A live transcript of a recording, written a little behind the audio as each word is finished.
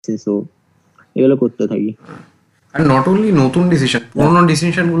So এগুলো করতে থাকি। আর নট অনলি নতুন ডিসিশন, পুরোনো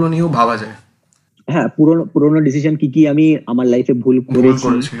ডিসিশন গুলো নিয়েও ভাবা যায়। হ্যাঁ, পুরোনো ডিসিশন কি কি আমি আমার লাইফে ভুল করেছি,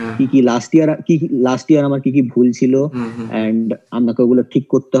 কি কি লাস্ট ইয়ার আমার কি কি ভুল ছিল, এন্ড আমাকে ওগুলো ঠিক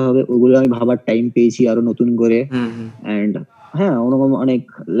করতে হবে, ওগুলো আমি ভাবার টাইম পেয়েছি আরো নতুন করে। এন্ড হ্যাঁ, ওরকম অনেক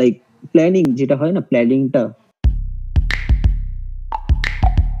লাইক প্ল্যানিং, যেটা হয় না, প্ল্যানিংটা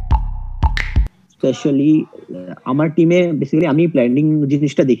স্পেশালি আমার টিমে বেসিক্যালি আমি প্ল্যানিং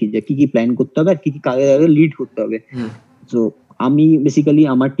জিনিসটা দেখি যে কি কি প্ল্যান করতে হবে আর কি কি কাজে লিড করতে হবে। তো আমি বেসিক্যালি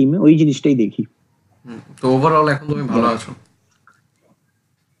আমার টিমে ওই জিনিসটাই দেখি। তো ওভারঅল এখন তুমি ভালো আছো?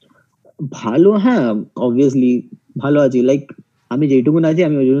 ভালো, হ্যাঁ, অবভিয়াসলি ভালো আছি। লাইক আমি যেটুকু আছি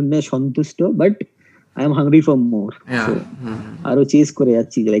আমি ওই জন্য সন্তুষ্ট, but I am hungry for more. আরো চেস করে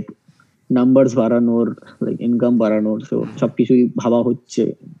যাচ্ছি, লাইক নাম্বারস বাড়ানোর, লাইক ইনকাম বাড়ানোর, সো সবকিছুই ভাবা হচ্ছে।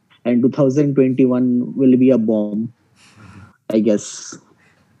 and 2021 will be a bomb, I guess,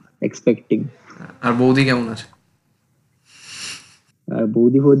 expecting. আর বৌদি কেমন আছে? আর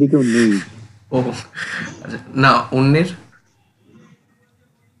বৌদি কেউ নেই। ও আচ্ছা, না অন্যের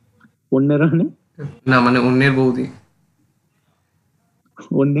মানে না, মানে অন্যের বৌদি।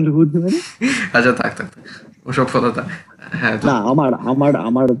 অন্যের বৌদি মানে আচ্ছা, থাক ওসব কথা থাক। হ্যাঁ, না,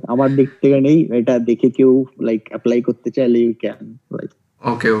 আমার দিক থেকে নেই। এটা দেখে কেউ লাইক অ্যাপ্লাই করতে চাইলে you can, like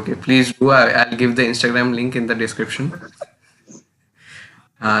okay please do. I'll give the Instagram link in the description.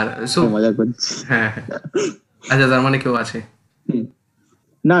 R so মজা করছি। হ্যাঁ, আচ্ছা, তার মানে কেউ আছে?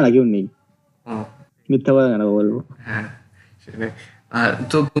 না, কেউ নেই। মিথ্যা কথা কেন বলবো? হ্যাঁ, সেটাই। আর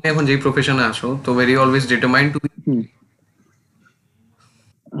তো তুমি এখন যেই প্রফেশনে আছো, তো very always determined to B?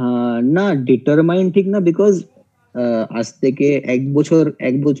 না, ডিটারমাইন্ড ঠিক না, বিকজ আজ থেকে এক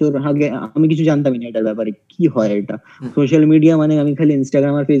বছর আগে আমি কিছু জানতামই না এটার ব্যাপারে, কি হয় এটা সোশ্যাল মিডিয়া। মানে আমি খালি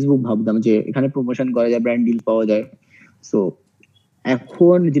ইনস্টাগ্রাম আর ফেসবুক ভাবতাম যে এখানে প্রমোশন করা যায়, ব্র্যান্ড ডিল পাওয়া যায়। সো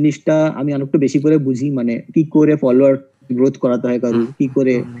এখন জিনিসটা আমি অনেকটা বেশি করে বুঝি, মানে কি করে ফলোয়ার গ্রোথ করাতে হয় কারু, কি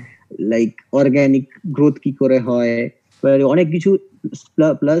করে লাইক অর্গানিক গ্রোথ কি করে হয়, অনেক কিছু।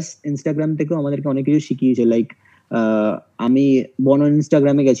 প্লাস ইনস্টাগ্রাম থেকেও আমাদেরকে অনেক কিছু শিখিয়েছে। লাইক আমি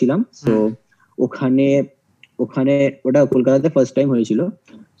ইনস্টাগ্রামে গেছিলাম, তো ওখানে ওটা কলকাতাতে ফার্স্ট টাইম হয়েছিল।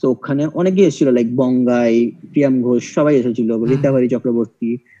 তো ওখানে অনেকেই এসেছিল, লাইক বঙ্গাই, প্রিয়াম ঘোষ, সবাই এসেছিল, রীতাভারি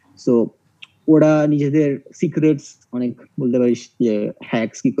চক্রবর্তী। সো ওরা নিজেদের সিক্রেটস অনেক বলতে পারিস, যে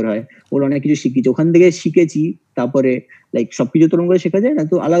হ্যাকস কি করে হয়, ওরা অনেক কিছু শিখেছে, ওখান থেকে শিখেছি। তারপরে লাইক সবকিছু তরুণ করে শেখা যায় না,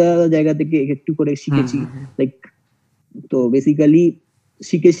 তো আলাদা আলাদা জায়গা থেকে একটু করে শিখেছি। লাইক তো বেসিক্যালি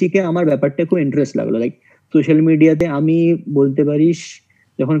শিখে আমার ব্যাপারটা খুব ইন্টারেস্ট লাগলো। লাইক সোশ্যাল মিডিয়াতে আমি বলতে পারিস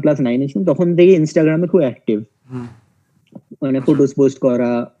যখন ক্লাস 9 ছিলাম তখন থেকে ইনস্টাগ্রামে খুব অ্যাক্টিভ, মানে ফটোস পোস্ট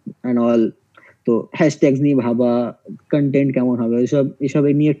করা এন্ড অল। তো হ্যাশট্যাগস নিয়ে ভাবা, কন্টেন্ট কেমন হবে, এসব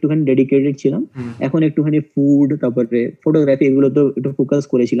নিয়ে একটুখানি ডেডিকেটেড ছিলাম। এখন একটুখানি ফুড, তারপরে ফটোগ্রাফি, এগুলো তো একটু ফোকাস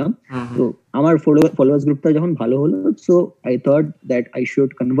করেছিলাম। তো আমার ফলোয়ার্স গ্রুপটা যখন ভালো হলো, so I thought that I should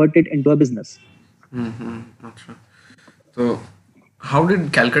convert it into a business. আচ্ছা, তো how did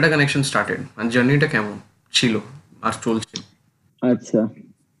Calcutta connection started, আর জার্নিটা কেমন ছিল আর চলছে? আচ্ছা,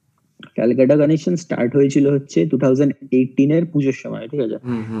 ক্যালকাটা কানেকশন স্টার্ট হয়েছিল হচ্ছে 2018 এর পুজোর সময়, ঠিক আছে?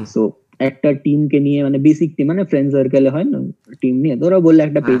 সো একটা টিমকে নিয়ে, মানে বেসিক টিম, মানে ফ্রেন্ড সার্কেলে হয় না, টিম নিয়ে, তো ওরা বললো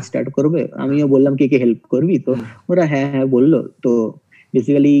একটা পেজ স্টার্ট করবে। আমিও বললাম কে হেল্প করবি, তো ওরা হ্যাঁ বললো। তো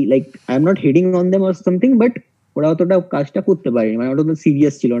basically like I am not heading on them or something, but ওরা অতটা কাজটা করতে পারেনি, মানে ওটা তো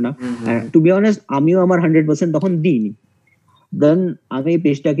সিরিয়াস ছিল না। টু বি অনেস্ট, আমিও আমার 100% তখন দিইনি। দেন আমি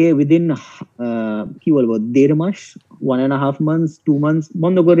পেজটাকে উইদিন কি বলবো 1.5 মাস, 1.5 months, 2 months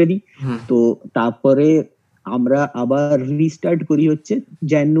বন্ধ করে দিই। তো তারপরে আমরা আবার রিস্টার্ট করি হচ্ছে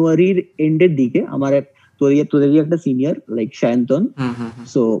জানুয়ারির এন্ডের দিকে। আমার তোদেরই একটা সিনিয়র, লাইক সায়ন্তন।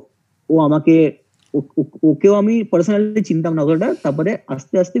 সো ও আমাকে, ওকেও আমি পার্সোনালি চিনতাম না অতটা, তারপরে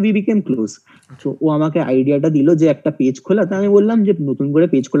আস্তে আস্তে উই বিকেম ক্লোজ। তো ও আমাকে আইডিয়াটা দিল যে একটা পেজ খোলা। তা আমি বললাম যে নতুন করে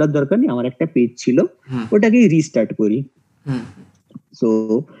পেজ খোলার দরকার নেই, আমার একটা পেজ ছিল, ওটাকে রিস্টার্ট করি। সো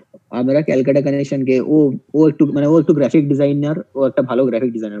আমরা ক্যালকাটা কানেকশনকে, ও একটু গ্রাফিক ডিজাইনার, ও একটা ভালো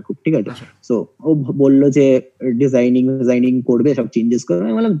গ্রাফিক ডিজাইনার খুব, ঠিক আছে? সো ও বললো যে ডিজাইনিং করবে, সব চেঞ্জেস করবে।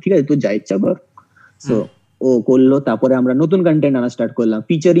 আমি বললাম ঠিক আছে, তোর যা ইচ্ছা কর। সো ও করলো। তারপরে আমরা নতুন কন্টেন্ট আনা স্টার্ট করলাম,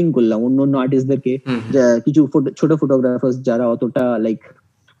 ফিচারিং করলাম অন্য আর্টিস্টদেরকে, কিছু ছোট ফটোগ্রাফার্স যারা অতটা লাইক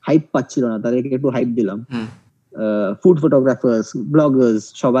হাইপ পাচ্ছিল না, তাদেরকে একটু হাইপ দিলাম। ফুড ফটোগ্রাফার্স, ব্লগার্স,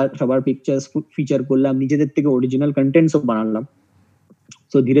 সবার পিকচার্স ফিচার করলাম, নিজেদের থেকে অরিজিনাল কন্টেন্টস বানালাম।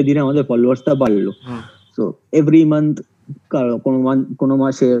 তো ধীরে ধীরে আমাদের ফলোয়ার্সটা বাড়লো। সো এভরি মান্থ, কোনো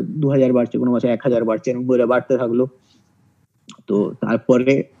মাসে 2000 বাড়ছে, কোনো মাসে 1000 বাড়ছে, এরকম করে বাড়তে থাকলো। তো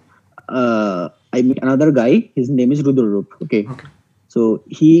তারপরে I met another guy, his name is Rudolrup. Okay. So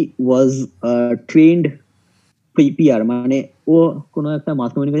he was trained PR, মানে ও কোনো একটা মাস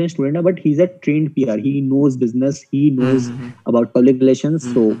কমিউনিকেশন স্টুডেন্ট না, but he is a trend PR, he knows business, he knows about public relations.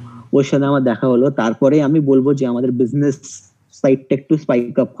 তো ওর সাথে আমার দেখা হলো, তারপরে আমি বলবো যে আমাদের বিজনেস সাইডটা একটু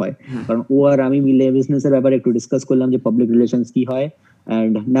স্পাইক আপ হয়, কারণ ও আর আমি মিলে বিজনেস এর ব্যাপারে একটু ডিসকাস করলাম যে পাবলিক রিলেশনস কি হয়।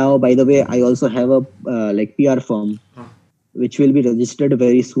 And now, by the way, I also have a like PR firm which will be registered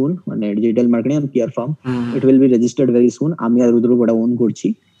very soon. মানে digital marketing and PR firm, it will be registered very soon. আমি আর রুদ্র ওটা on করছি।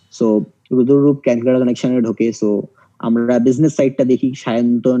 So রুদ্ররূপ Calcutta কানেকশনে ঢোকে। So আমরা business সাইডটা দেখি,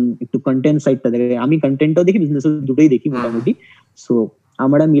 সায়ন্তন একটু content সাইডটা দেখে, আমি কন্টেন্টটাও দেখি, বিজনেস দুটোই দেখি মোটামুটি। সো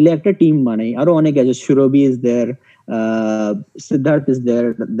আমরা মিলে একটা টিম বানাই, আরো অনেক আছে, সুরভি is there, Siddharth is there,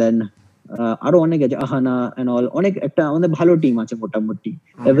 দেন আরো অনেক আছে, আহানা এন্ড অল, অনেক একটা আমাদের ভালো টিম আছে মোটামুটি।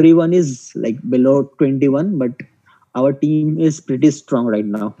 Everyone is like below 21, but our team is pretty strong right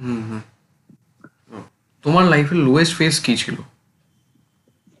now. তোমার লাইফের লোয়েস্ট ফেজ কি ছিল?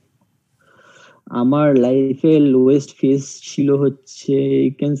 আমার লাইফে লোয়েস্ট ফেজ ছিল হচ্ছে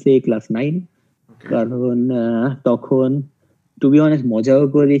ইউ ক্যান সে ক্লাস 9, কারণ তখন টু বি অনেস্ট মজাও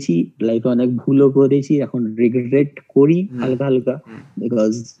করেছি, লাইফে অনেক ভুলও করেছি, এখন রিগ্রেট করি হালকা হালকা,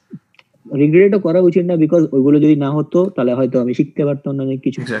 বিকজ রিগ্রেটও করা উচিত না, বিকজ ওইগুলো যদি না হতো তাহলে হয়তো আমি শিখতে পারতাম না অনেক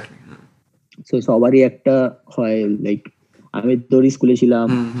কিছু। তো সবারই একটা হয়, লাইক আমি তোর স্কুলে ছিলাম,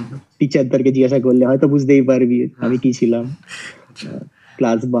 টিচারদেরকে জিজ্ঞাসা করলে হয়তো বুঝতেই পারবি আমি কি ছিলাম।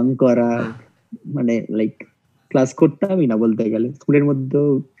 ক্লাস বাঙ্ক করা, মানে লাইক ক্লাস করতামই না বলতে গেলে, স্কুলের মধ্যেও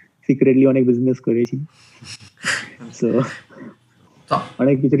সিক্রেটলি অনেক বিজনেস করেছি। সো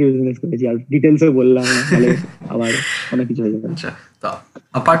অনেক কিছু বিজনেস করেছি, আর ডিটেলসে বললাম না তাহলে আবার অনেক কিছু হয়ে যাবে। আচ্ছা, তো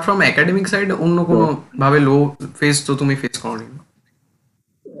অ্যাপার্ট ফ্রম একাডেমিক সাইড অন্য কোনো ভাবে লো ফেজ তো তুমি ফেস করনি?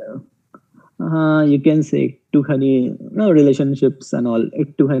 হ্যাঁ, ইউ ক্যান সে একটুখানি রিলেশনশিপস এন্ড অল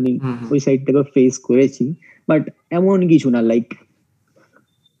একটুখানি ওই সাইড থেকে ফেস করেছি, বাট এমন কিছু না, লাইক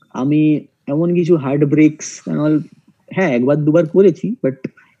আমি এমন কিছু হার্ট ব্রেকস এন্ড অল হ্যাঁ একবার দুবার করেছি, but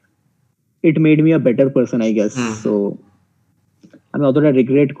it made me a better person I guess. So আমি অতটা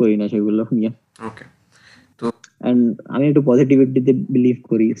রিগ্রেট করি না সেগুলো নিয়ে। ওকে, তো এন্ড আমি একটু পজিটিভিটিতে বিলিভ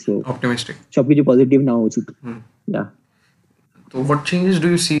করি, সো অপটিমিস্টিক, সবকিছু পজিটিভ নেওয়া উচিত। ইয়া, তো what changes do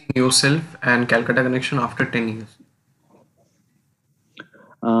you see in yourself and Calcutta connection after 10 years?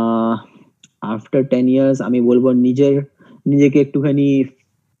 After 10 years আমি বলবো নিজেকে একটুখানি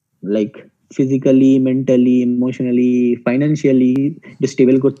like physically, mentally, emotionally, financially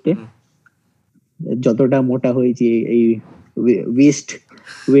stable করতে। যতটা মোটা হয়েছি এই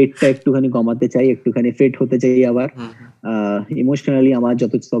ওয়েটটা একটুখানি কমাতে চাই, একটুখানি ফিট হতে চাই আবার। ইমোশনালি আমার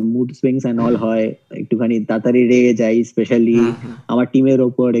যত সব মুড সুইংস এন্ড অল হয়, একটুখানি তাড়াতাড়ি রেগে যাই, স্পেশালি আমার টিমের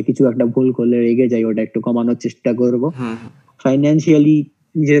ওপরে কিছু একটা ভুল করলে রেগে যাই, ওটা একটু কমানোর চেষ্টা করব। ফাইন্যান্সিয়ালি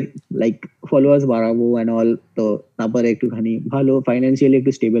নিজের লাইক ফলোয়ার্স বাড়াবো এন্ড অল, তো তারপরে একটুখানি ভালো ফাইন্যান্সিয়ালি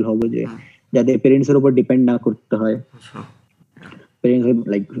একটু স্টেবল হবো, যে যাতে পেরেন্টস এর উপর ডিপেন্ড না করতে হয়,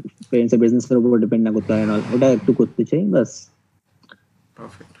 পেরেন্টস বিজনেস এর উপর ডিপেন্ড না করতে হয়, ওটা একটু করতে চাই বাস।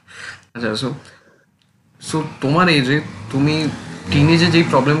 পারফেক্ট। আচ্ছা, সো তোমার এই যে তুমি টিনেজে যেই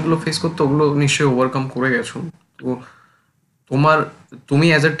প্রবলেমগুলো ফেস করতে, ওগুলো নিশ্চয়ই ওভারকাম করে গেছো। তো তুমি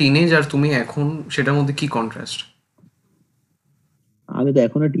অ্যাজ আ টিনেজ আর তুমি এখন, সেটার মধ্যে কি কন্ট্রাস্ট? আমি তো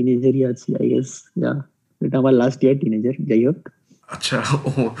এখনো টিনেজারই আছি আই গেস। ইয়া, এটা আমার লাস্ট ইয়ার টিনেজার, যাই হোক। আচ্ছা,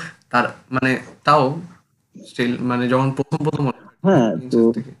 ও তার মানে তাও স্টিল মানে যখন প্রথম হ্যাঁ, তো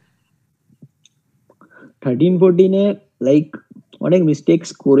 13-14 লাইক অনেক মিস্টেকস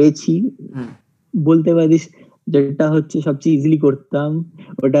করেছি বলতে পারিস। যেটা হচ্ছে সবচেয়ে ইজিলি করতাম,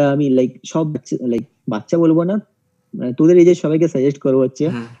 ওটা আমি লাইক সব লাইক বাচ্চা বলবো না, তোদের এই যে সবাইকে সাজেস্ট করবো হচ্ছে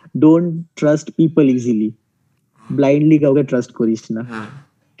don't trust people easily, blindly কাউকে ট্রাস্ট করিস না,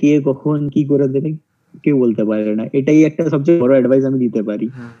 কে কখন কি করে দেবে কেউ বলতে পারে না। এটাই একটা সবচেয়ে বড় অ্যাডভাইস আমি দিতে পারি।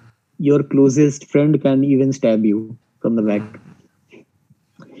 Your closest friend can even stab you from the back.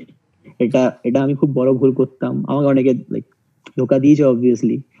 এটা এটা আমি খুব বড় ভুল করতাম, আমাকে অনেকে লাইক ধোকা দিয়েছে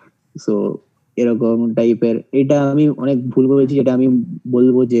অবভিয়াসলি। সো এরকম টাইপের এটা আমি অনেক ভুল করেছি, যেটা আমি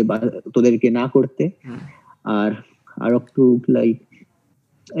বলবো যে তোদেরকে না করতে। আর একটু লাইক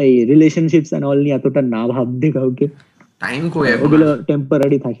এই রিলেশনশিপস এন্ড অল নিয়ে এতটা না ভাবতে কাউকে, টাইম কই, ওগুলো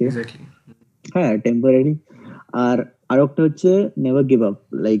টেম্পোরারি থাকে। হ্যাঁ, টেম্পোরারি। আর একটা হচ্ছে never give up,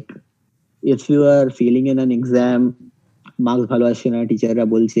 like if you R felling in an exam, marks ভালো আসছে না, টিচাররা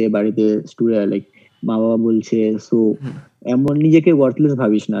বলছে, বাড়িতে স্টুডেন্ট লাইক মা বাবা বলছে, সো এমন নিজেকে ওয়ার্থলেস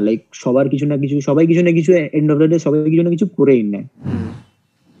ভাবিস না, লাইক সবাই কিছু না কিছু এন্ড অফ দ্য ডে সবাই কিছু না কিছু করেই নেয়।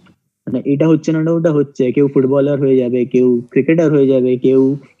 মানে এটা হচ্ছে না ওটা হচ্ছে, কেউ ফুটবলার হয়ে যাবে, কেউ ক্রিকেটার হয়ে যাবে, কেউ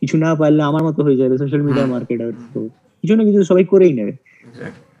কিছু না পারলে আমার মতো হয়ে যাবে সোশ্যাল মিডিয়া মার্কেটার, তো কিছু না কিছু সবাই করেই নেবে।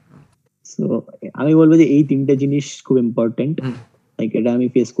 সো আমি বলবো যে এই তিনটে জিনিস খুব ইম্পর্টেন্ট, লাইক এটা আমি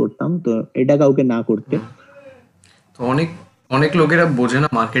ফেস করতাম, তো এটা কাউকে না করতে। তো অনেক অনেক লোকেরা বোঝে না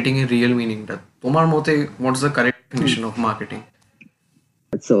মার্কেটিং এর রিয়েল মিনিংটা। তোমার মতে what's the correct definition of marketing?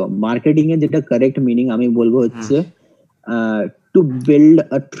 So marketing এর যেটা কারেক্ট মিনিং আমি বলবো হচ্ছে টু বিল্ড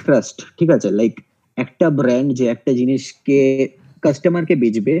আ ট্রাস্ট, ঠিক আছে? লাইক একটা ব্র্যান্ড যে একটা জিনিসকে কাস্টমারকে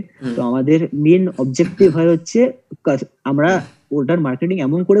বেচবে, তো আমাদের মেন অবজেক্টিভ হয় হচ্ছে আমরা ওটার মার্কেটিং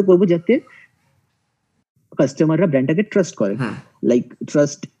এমন করে করবো যাতে কাস্টমাররা ব্র্যান্ডটাকে ট্রাস্ট করে। Like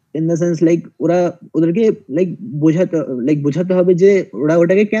trust in the sense like ওদেরকে লাইক বোঝাতে হবে যে ওরা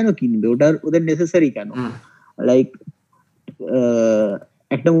ওটাকে কেন কিনবে, ওদের নেসেসারি কেন। লাইক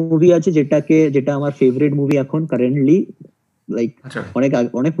একটা মুভি আছে যেটা আমার ফেভারিট মুভি এখন কারেন্টলি, লাইক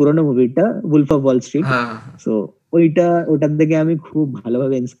অনেক পুরোনো মুভিটা, Wolf of Wall Street. So ওটার থেকে আমি খুব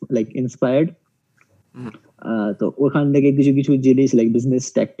ভালোভাবে ইন্সপায়ার্ড। তো ওখান থেকে কিছু কিছু জিনিস like business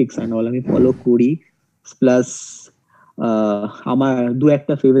tactics and all আমি ফলো করি। প্লাস আমার দু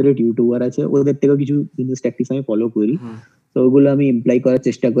একটা ফেভারিট ইউটিউবার আছে, ওদের থেকেও কিছু বিজনেস ট্যাকটিক্স আমি ফলো করি। তো ওগুলো আমি এমপ্লয় করার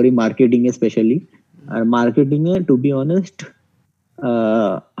চেষ্টা করি marketing A specially. R marketing A two be honest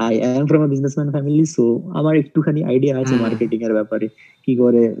I am from a businessman family, so আমার একটুখানি আইডিয়া আছে মার্কেটিং এর ব্যাপারে, কি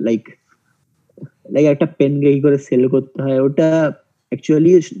করে লাইক একটা পেনকে কি করে সেল করতে হয়। ওটা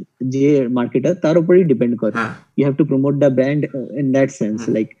অ্যাকচুয়ালি যে মার্কেটার তার উপরেই ডিপেন্ড করে। You have to promote the brand in that sense.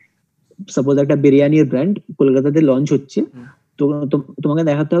 Like suppose একটা বিরিয়ানির ব্র্যান্ড কলকাতাতে লঞ্চ হচ্ছে, তো তোমাকে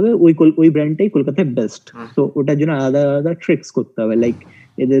দেখাতে হবে ওই ব্র্যান্ডটাই কলকাতায় বেস্ট। তো ওটার জন্য আলাদা আলাদা ট্রিক্স করতে হবে। লাইক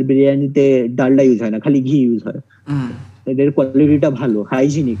এদের বিরিয়ানিতে ডালডা ইউজ হয় না, খালি ঘি ইউজ হয়। এদের কোয়ালিটিটা ভালো,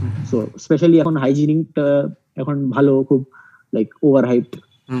 হাইজিনিক। সো স্পেশালি এখন হাইজিনিকটা এখন ভালো, খুব লাইক ওভার হাইপড।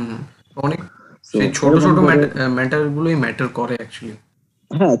 অনেক ছোট ছোট ম্যাটার গুলোই ম্যাটার করে অ্যাকচুয়ালি।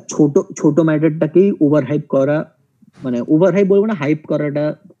 হ্যাঁ, ছোট ম্যাটারটাকেই ওভার হাইপ করা, মানে ওভার হাইপ বলবো না, হাইপ করাটা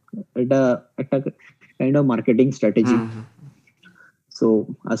এটা একটা kind of marketing strategy. So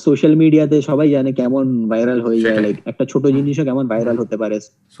R social মিডিয়াতে সবাই জানে কেমন ভাইরাল হয়ে যায়, লাইক একটা ছোট জিনিসও কেমন ভাইরাল হতে পারে।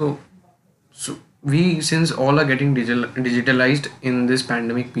 So we since all are getting digitalized in this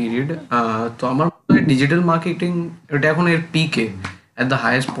pandemic period, তো আমার ডিজিটাল মার্কেটিং এটা এখন এর পিকে at the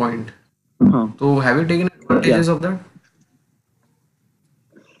highest point. তো have you taken advantages of that?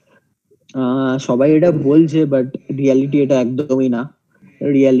 সবাই এটা বলছে, বাট রিয়ালিটি এটা একদমই না।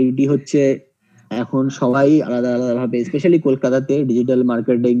 রিয়ালিটি হচ্ছে এখন সবাই আলাদা আলাদা ভাবে, স্পেশালি কলকাতাতে ডিজিটাল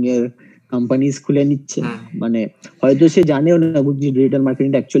মার্কেটিং এর কোম্পানিজ খুলে নিচ্ছে। মানে হয়তো সে জানেও না ডিজিটাল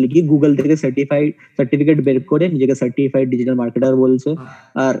মার্কেটিং অ্যাকচুয়ালি কি, গুগল থেকে সার্টিফিকেট বের করে নিজেকে সার্টিফাইড ডিজিটাল মার্কেটার বলছে।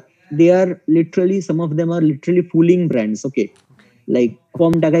 আর দে আর literally, some of them are literally ফুলিং brands. Okay, like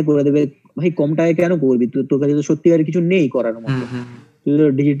কম টাকায় করে দেবে। ভাই কম টাকায় কেন করবি? তোর কাছে তো সত্যিকার কিছু নেই করার মতো।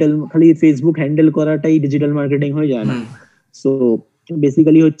 ডিজিটাল খালি ফেসবুক হ্যান্ডেল করাটাই ডিজিটাল মার্কেটিং হয়ে যায় না। সো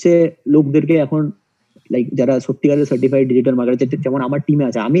বেসিক্যালি হচ্ছে লোকদেরকে এখন লাইক যারা সত্যিকারের সার্টিফাইড ডিজিটাল মার্কেটার, যেমন আমার টিমে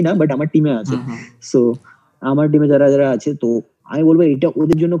আছে, আমি না বাট আমার টিমে আছে। সো আমার টিমে যারা যারা আছে, তো আমি বলবো এটা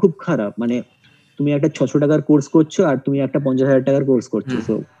ওদের জন্য খুব খারাপ। মানে তুমি একটা 600 টাকার কোর্স করছো আর তুমি একটা 50,000 টাকার কোর্স করছো,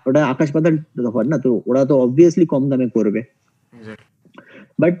 সো ওটা আকাশ পাতাল তফাৎ না? তো ওরা তো অবভিয়াসলি কম দামে করবে।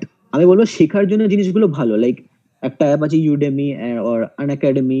 বাট আমি বলবো শেখার জন্য জিনিসগুলো ভালো। লাইক একটা অ্যাপ আছে ইউডেমি অর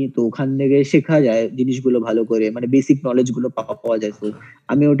আনএকাডেমি, তো ওখান থেকে শেখা যায় জিনিসগুলো ভালো করে, মানে বেসিক নলেজ গুলো পাওয়া যায়। তো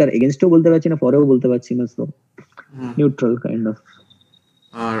আমি ওটার এগেনস্টও বলতে পারছি না, পরেও বলতে পারছি না। So neutral kind of.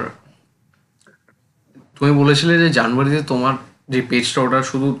 আর তুমি বলেছিলে যে জানুয়ারিতে তোমার যে পেজটা ওটা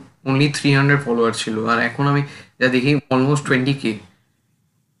শুধু অনলি 300 ফলোয়ার ছিল, আর এখন আমি যা দেখি অলমোস্ট 20K।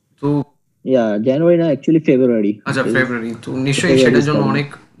 তো জানুয়ারি না, অ্যাকচুয়ালি ফেব্রুয়ারি। আচ্ছা, ফেব্রুয়ারি। তো নিশ্চয়ই সেটার জন্য অনেক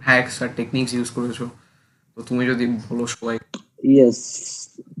হ্যাকস আর টেকনিক্স ইউজ করেছো। তো তুমি যদি বলো সবাই। ইয়েস,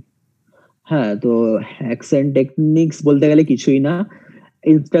 হ্যাঁ। তো হ্যাকস এন্ড টেকনিক্স বলতে গেলে কিছুই না।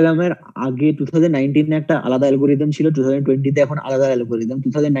 ইনস্টাগ্রামের আগে 2019 এ একটা আলাদা অ্যালগোরিদম ছিল, 2020 তে এখন আলাদা অ্যালগোরিদম।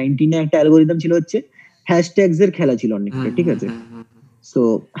 2019 এ একটা অ্যালগোরিদম ছিল হচ্ছে হ্যাশট্যাগস এর খেলা ছিল অনেকটা, ঠিক আছে? সো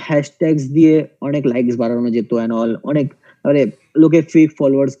হ্যাশট্যাগস দিয়ে অনেক লাইকস বাড়ানো যেত এন্ড অল, অনেক আরে লোকে ফেক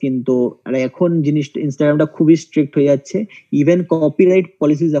ফলোয়ার্স কিন্তু। আর এখন জিনিসটা ইনস্টাগ্রামটা খুবই স্ট্রিক্ট হয়ে যাচ্ছে। ইভেন কপিরাইট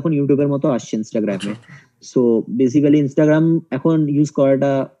পলিসিস এখন ইউটিউবের মতো আসছে ইনস্টাগ্রামে। সো বেসিক্যালি ইনস্টাগ্রাম এখন ইউজ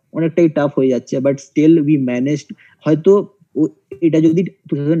করাটা অনেকটাই টাফ হয়ে যাচ্ছে, বাট স্টিল উই ম্যানেজড। হয়তো এটা যদি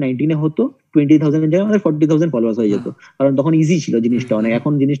 2019 এ হতো 20,000 এর জায়গায় আমাদের 40,000 ফলোয়ার্স হয়ে যেত, কারণ তখন ইজি ছিল জিনিসটা অনেক।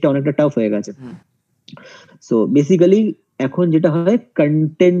 এখন জিনিসটা অনেকটা টাফ হয়ে গেছে। সো বেসিক্যালি এখন যেটা হয়,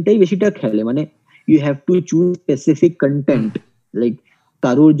 কন্টেন্টটাই বেশিটা খেলে। মানে you have to choose specific content. Like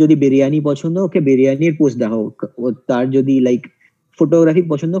কারোর যদি বিরিয়ানি পছন্দ, ওকে বিরিয়ানির পোস্ট দেখাও। তার যদি লাইক ফটোগ্রাফি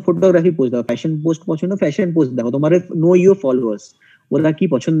পছন্দ, ফটোগ্রাফি পোস্ট দাও। ফ্যাশন পোস্ট পছন্দ, ফ্যাশন পোস্ট দেখো। তোমার নো ইউর ফলোয়ার্স, ওরা কি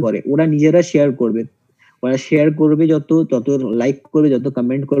পছন্দ করে ওরা নিজেরা শেয়ার করবে। ওরা শেয়ার করবে তত লাইক করবে, যত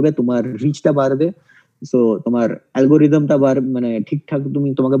কমেন্ট করবে, তোমার রিচটা বাড়বে। সো তোমার অ্যালগোরিদমটা মানে ঠিকঠাক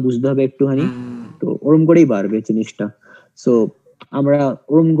তোমাকে বুঝতে হবে একটুখানি। তো ওরম করেই বাড়বে জিনিসটা। সো আমরা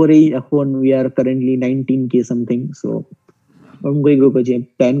ওরম করেই এখন we are currently 19K something. So ওরকম করে গ্রুপ আছে,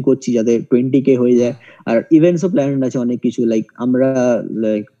 প্ল্যান করছি যাতে 20K হয়ে যায়। আর ইভেন্টসও প্ল্যান আছে অনেক কিছু, লাইক আমরা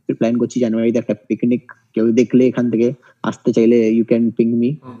লাইক প্ল্যান করছি জানুয়ারিতে একটা পিকনিক। কেউ দেখলে এখান থেকে আসতে চাইলে ইউ ক্যান পিং মি,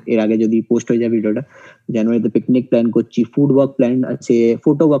 এর আগে যদি পোস্ট হয়ে যায় ভিডিওটা। জানুয়ারিতে পিকনিক প্ল্যান করছি, ফুড ওয়াক প্ল্যান আছে,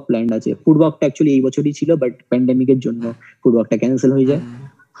 ফটো ওয়াক প্ল্যান আছে। ফুড ওয়াকটা অ্যাকচুয়ালি এই বছরই ছিল, বাট প্যান্ডেমিকের জন্য ফুড ওয়াকটা ক্যান্সেল হয়ে যায়।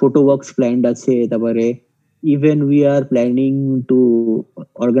 ফটো ওয়ার্কস প্ল্যান আছে, তারপরে even we are planning to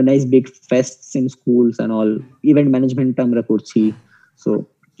organize big fests in schools and all. Event management আমরা করছি। So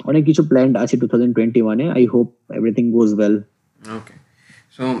অনেক কিছু প্ল্যান্ড আছে 2021 এ। I hope everything goes well. Okay,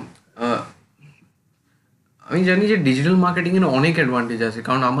 so আমি জানি যে ডিজিটাল মার্কেটিং এর অনেক অ্যাডভান্টেজ আছে,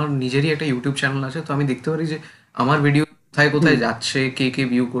 কারণ আমার নিজেরই একটা ইউটিউব চ্যানেল আছে। তো আমি দেখতে পারি যে আমার ভিডিও কোথায় কোথায় যাচ্ছে, কে কে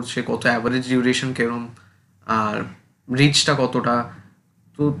ভিউ করছে, কত অ্যাভারেজ ডিউরেশন কেরম, আর রিচটা কতটা।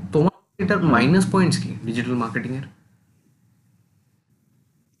 তো তোমার এটার মাইনাস পয়েন্টস কি ডিজিটাল মার্কেটিং এর?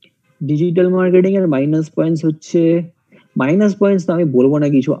 ডিজিটাল মার্কেটিং এর মাইনাস পয়েন্টস হচ্ছে, মাইনাস পয়েন্টস তো আমি বলবো না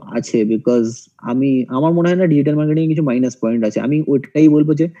কিছু আছে, বিকজ আমার মনে হয় না ডিজিটাল মার্কেটিং কিছু মাইনাস পয়েন্ট আছে। আমি ওটাই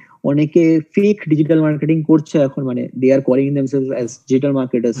বলবো যে অনেকে ফেক ডিজিটাল মার্কেটিং করছে এখন, মানে দে are calling themselves as digital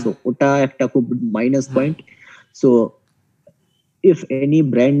marketer. So ওটা একটা খুব minus point. So if any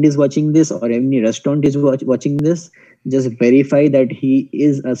brand is watching this or any restaurant is watching this, just verify that he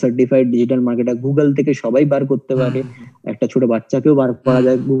is a certified digital marketer. Google থেকে সবাই বার করতে পারে, একটা ছোট বাচ্চাকেও বার করা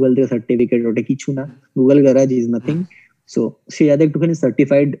যায় গুগল থেকে সার্টিফিকেট, ওটা কিছু না। Google garage is nothing. So সে যাতে একটুখানি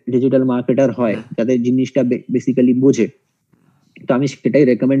সার্টিফাইড ডিজিটাল মার্কেটার হয়, যাদের জিনিসটা বেসিক্যালি বোঝে। তো আমি সেটাই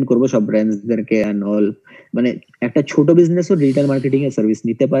রেকমেন্ড করবো সব ব্র্যান্ডসদেরকে অ্যান্ড অল। মানে একটা ছোট বিজনেসও ডিজিটাল মার্কেটিং এর সার্ভিস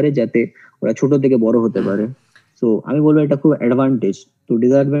নিতে পারে, যাতে ওরা ছোট থেকে বড় হতে পারে। তো আমি বলবো এটা খুব অ্যাডভান্টেজ। তো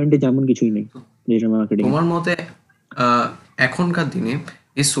ডিসঅ্যাডভান্টেজ এমন কিছুই নেই ডিজিটাল মার্কেটিং। তোমার মতে এখনকার দিনে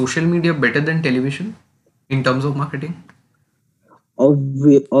is social media better than television in terms of marketing?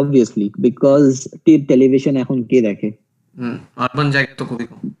 Obviously, because television এখন কে দেখে? আরবান জায়গা তো খুবই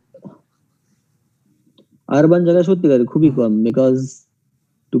কম। আরবান জায়গা সত্যি খুবই কম, because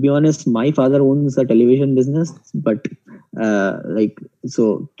to be honest, my father owns a television business, but like so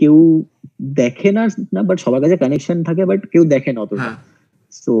কেউ দেখে না, বাট সবার কাছে কানেকশন থাকে, বাট কেউ দেখে না অতটা।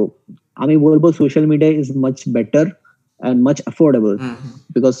 সো আমি বলবো social media is much better and much affordable,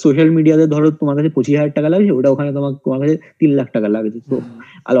 because social মিডিয়াতে ধরো তোমার কাছে 25,000 টাকা লাগছে, ওটা ওখানে তোমার কাছে 3 লাখ টাকা লাগছে। So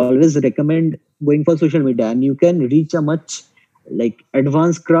I always recommend going for social media, and you can reach a much like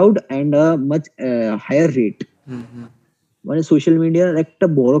advanced crowd and a much higher rate. মানে সোশ্যাল মিডিয়ার একটা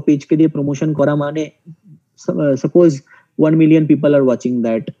বড় পেজকে দিয়ে প্রমোশন করা মানে, suppose 1 million people are watching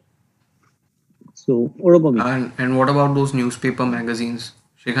that. So ওরকমই। and what about those newspaper magazines?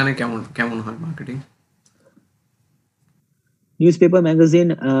 সেখানে কেমন হয় মার্কেটিং? নিউজপেপার ম্যাগাজিন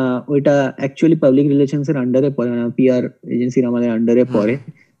ওইটা অ্যাকচুয়ালি পাবলিক রিলেশনস এর আন্ডারে পড়ে, পিআর এজেন্সির আমাদের আন্ডারে পড়ে।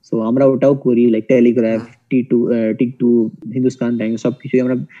 সো আমরা ওটাও করি, like Telegraph, T two, Hindustan Times, সবকিছু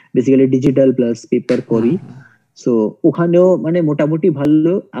আমরা বেসিক্যালি ডিজিটাল প্লাস পেপার করি। সো ওখানেও মানে মোটামুটি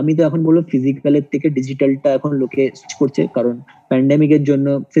ভালো। আমি তো এখন বলবো ফিজিক্যালের থেকে ডিজিটালটা এখন লোকে সুইচ করছে, কারণ প্যান্ডেমিকের জন্য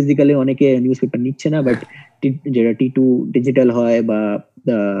ফিজিক্যালি অনেকে নিউজ পেপার নিচ্ছে না, বাট যেটা টি2 ডিজিটাল হয় বা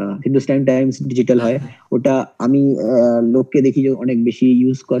হিন্দুস্তান টাইমস ডিজিটাল হয়, ওটা আমি লোককে দেখি যে অনেক বেশি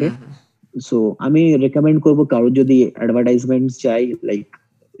ইউজ করে। সো আমি রেকমেন্ড করবো কারোর যদি অ্যাডভার্টাইজমেন্ট চাই, like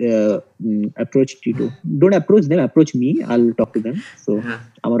approach T2. Don't approach them, approach me, I'll talk to them. So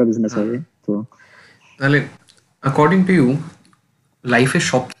আমারও বিজনেস হবে। তো তাহলে অ্যাকর্ডিং টু ইউ লাইফের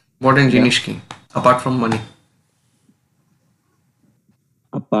সব ইম্পর্টেন্ট জিনিস কি apart from money?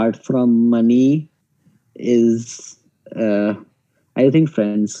 Apart from money is I think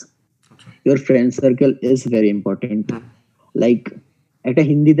friends. Your friend circle is very important. Like একটা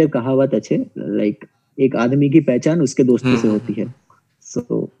হিন্দিতে কাহাওয়াত আছে, লাইক এক আদমি কি পেহচান উসকে দোস্তোं से होती है. So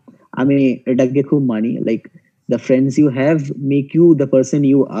আমি এটাকে খুব মানি, like the friends you have make you the person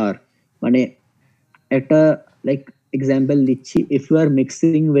you are. মানে একটা লাইক এক্সাম্পল দিচ্ছি, if you are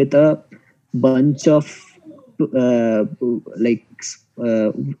mixing with a bunch of like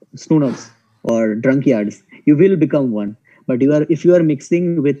stoners or drunkards, you will become one. But if you are mixing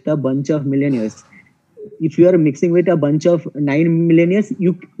with a bunch of millionaires, if you are mixing with a bunch of 9 millionaires,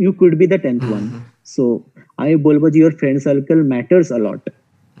 you could be the 10th one. So I bolbo your friend circle matters a lot.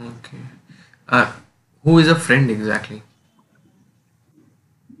 Okay. Who is a friend exactly?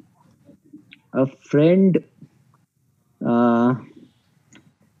 A friend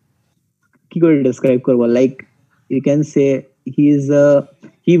কি করে describe করব, like you can say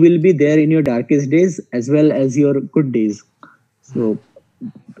he will be there in your darkest days as well as your good days. So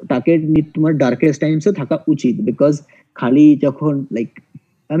তাকে তোমার darkest টাইমসে থাকা উচিত, because খালি যখন like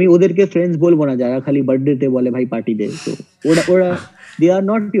আমি ওদেরকে ফ্রেন্ডস বলবো না যারা খালি বার্থডেতে বলে ভাই পার্টি দে, তো ওরা ওরা they are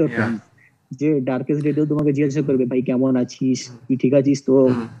not your Yeah. Friends. যে ডার্কেস্ট ডেতেও তোমাকে জিজ্ঞাসা করবে ভাই কেমন আছিস, তুই ঠিক আছিস তো।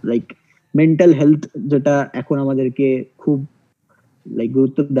 লাইক মেন্টাল হেলথ যেটা এখন আমাদেরকে খুব লাইক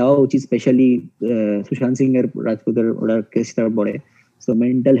গুরুত্ব দেওয়া উচিত, স্পেশালি সুশান্ত সিং এর রাজপুতের ওরা কেসটার পরে। সো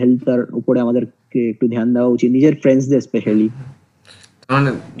মেন্টাল হেলথ এর উপরে আমাদেরকে একটু ধ্যান দেওয়া উচিত, নিজের ফ্রেন্ডসদের স্পেশালি।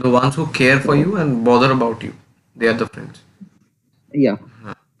 মানে the ones who care for you and bother about you, they are the friends. Yeah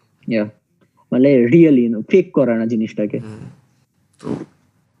yeah মানে রিয়েলি ফেক করা না জিনিসটাকে। তো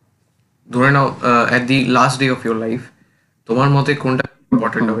ধরে নাও at the last day of your life তোমার মতে কোনটা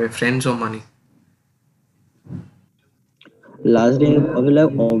ইম্পর্টেন্ট হবে, ফ্রেন্ডস ও money? Last day of your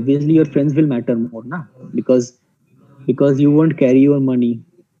life, obviously your friends will matter more, na, because you won't carry your money.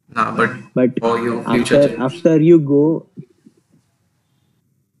 না, but But for your future after you go,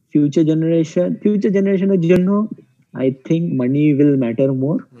 future generationের জন্য I think money will matter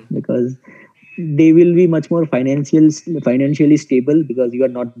more, because they will be much more financially stable because you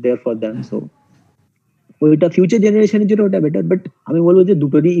are not there for them. So ওইটা future জেনারেশনের জন্য ওটা better, but আমি বলবো যে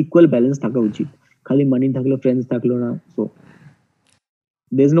দুটোরই ইকুয়াল ব্যালেন্স থাকা উচিত। খালি মানি থাকলো ফ্রেন্ডস থাকলো না, so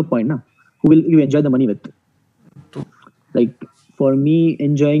there's no point, na. Who will you enjoy the money with? Like for me,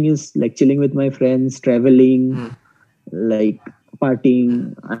 enjoying is like chilling with my friends, traveling, like partying.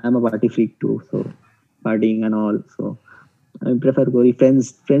 I'm a party freak too, so partying and all. So I prefer kori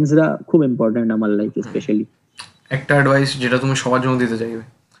friends ra khub important আমার লাইফে specially. একটা advice যেটা তুমি সবার জন্য দিতে চাইবে,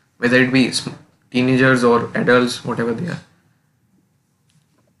 whether it be teenagers or adults, whatever they are,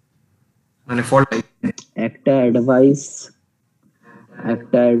 মানে for life. একটা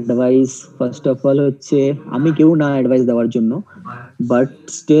অ্যাডভাইস ফার্স্ট অফ অল হচ্ছে, আমি কেউ না অ্যাডভাইস দেওয়ার জন্য, বাট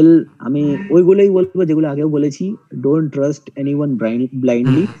স্টিল আমি ওইগুলোই বলবো যেগুলো আগেও বলেছি। Don't trust anyone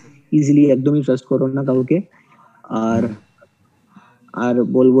blindly, easily একদমই ট্রাস্ট করো না কাউকে। আর আর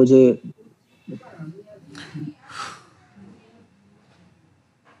বলবো যে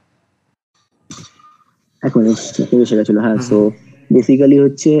এখন এসে গেছিল, হ্যাঁ। সো বেসিক্যালি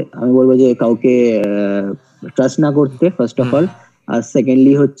হচ্ছে আমি বলবো যে কাউকে ট্রাস্ট না করতে first of all. R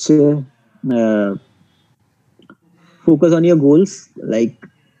secondly হচ্ছে focus on year goals. Like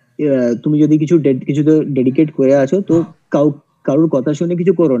তুমি যদি কিছু ডেডিকেট করে আছো, তো কারোর কথা শুনে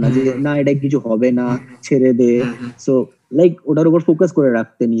কিছু করো না যে না এটা কিছু হবে না, ছেড়ে দে। সো লাইক ওটার উপর ফোকাস করে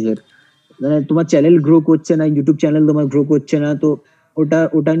রাখতে নিজের, মানে তোমার চ্যানেল গ্রো করছে না, ইউটিউব চ্যানেল তোমার গ্রো করছে না, তো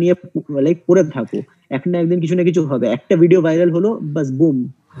ওটা নিয়ে লাইক পড়ে থাকো। এক না একদিন কিছু না কিছু হবে, একটা ভিডিও ভাইরাল হলো বাস broom,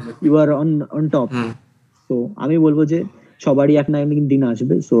 you R on top. তো আমি বলবো যে সবারই এক না একদিন দিন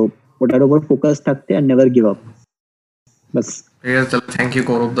আসবে, সো ওটার উপর ফোকাস থাকতে আর নেভার গিভ আপ, বাস। ঠিক আছে, তাহলে থ্যাংক ইউ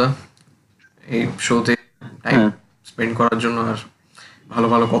গৌরব দা এই শোতে টাইম স্পেন্ড করার জন্য আর ভালো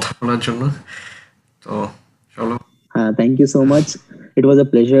ভালো কথা বলার জন্য। তো চলো, হ্যাঁ, thank you so much, it was a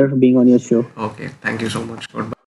pleasure being on your show. Okay, thank you so much, good by.